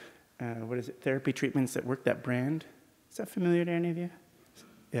what is it? Therapy treatments that work. That brand. Is that familiar to any of you?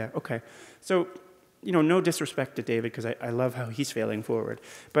 Yeah. Okay. So. No disrespect to David, because I love how he's failing forward.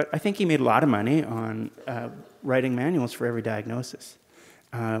 But I think he made a lot of money on writing manuals for every diagnosis.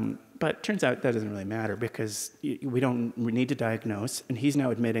 But it turns out that doesn't really matter, because we need to diagnose. And he's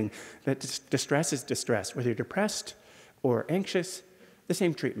now admitting that distress is distress. Whether you're depressed or anxious, the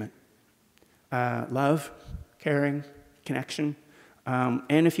same treatment. Love, caring, connection.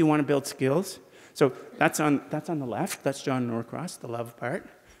 And if you want to build skills. So that's on the left. That's John Norcross, the love part,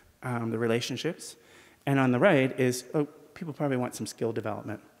 the relationships. And on the right is, people probably want some skill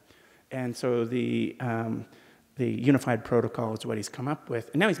development. And so the unified protocol is what he's come up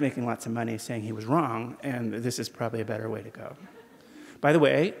with. And now he's making lots of money saying he was wrong, and this is probably a better way to go. By the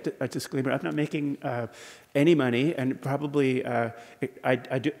way, a disclaimer, I'm not making any money, and probably I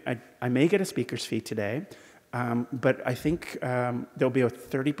may get a speaker's fee today. But I think there'll be a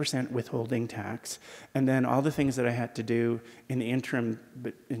 30% withholding tax. And then all the things that I had to do in the interim,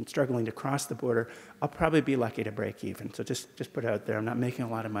 but in struggling to cross the border, I'll probably be lucky to break even. So just put it out there, I'm not making a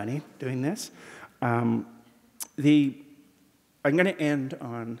lot of money doing this. I'm going to end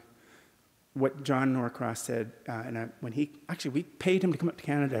on what John Norcross said. We paid him to come up to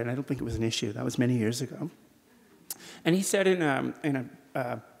Canada, and I don't think it was an issue. That was many years ago. And he said in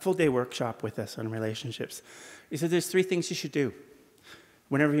a full-day workshop with us on relationships, he said there's 3 things you should do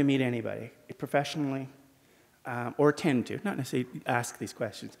whenever you meet anybody, professionally, or tend to, not necessarily ask these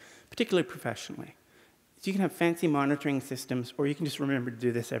questions, particularly professionally. So you can have fancy monitoring systems, or you can just remember to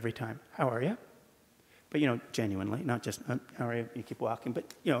do this every time. How are you? But, genuinely, not just, how are you? You keep walking. But,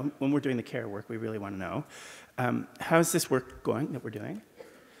 when we're doing the care work, we really want to know, how's this work going that we're doing?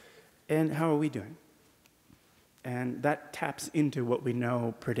 And how are we doing? And that taps into what we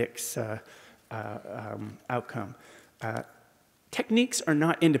know predicts outcome. Techniques are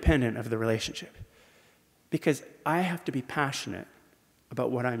not independent of the relationship, because I have to be passionate about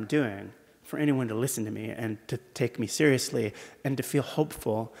what I'm doing for anyone to listen to me and to take me seriously and to feel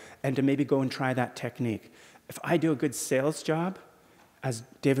hopeful and to maybe go and try that technique. If I do a good sales job, as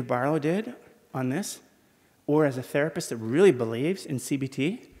David Barlow did on this, or as a therapist that really believes in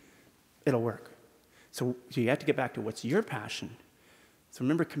CBT, it'll work. So you have to get back to what's your passion. So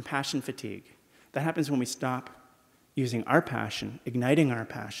remember compassion fatigue. That happens when we stop using our passion, igniting our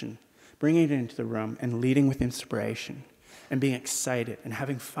passion, bringing it into the room and leading with inspiration and being excited and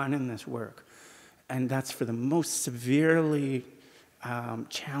having fun in this work. And that's for the most severely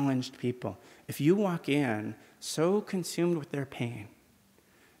challenged people. If you walk in so consumed with their pain,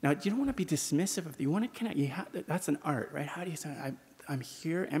 now you don't want to be dismissive of it. You want to connect. That's an art, right? How do you say, I'm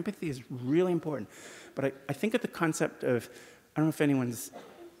here. Empathy is really important. But I think of the concept of, I don't know if anyone's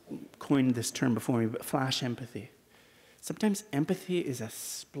coined this term before me, but flash empathy. Sometimes empathy is a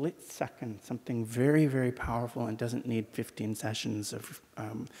split second, something very, very powerful and doesn't need 15 sessions of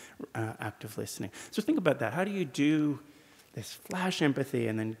active listening. So think about that. How do you do this flash empathy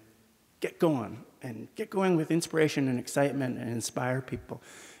and then get going with inspiration and excitement and inspire people?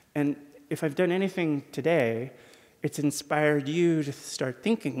 And if I've done anything today, it's inspired you to start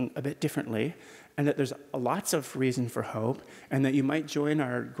thinking a bit differently, and that there's lots of reason for hope, and that you might join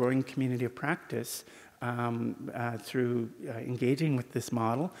our growing community of practice through engaging with this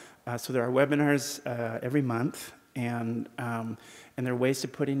model. So there are webinars every month, and there are ways to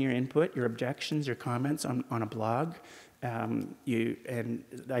put in your input, your objections, your comments on a blog. And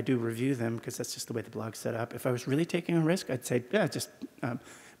I do review them because that's just the way the blog's set up. If I was really taking a risk, I'd say, yeah, just,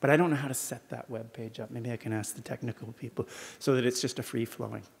 but I don't know how to set that web page up. Maybe I can ask the technical people so that it's just a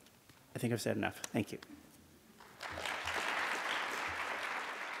free-flowing. I think I've said enough. Thank you.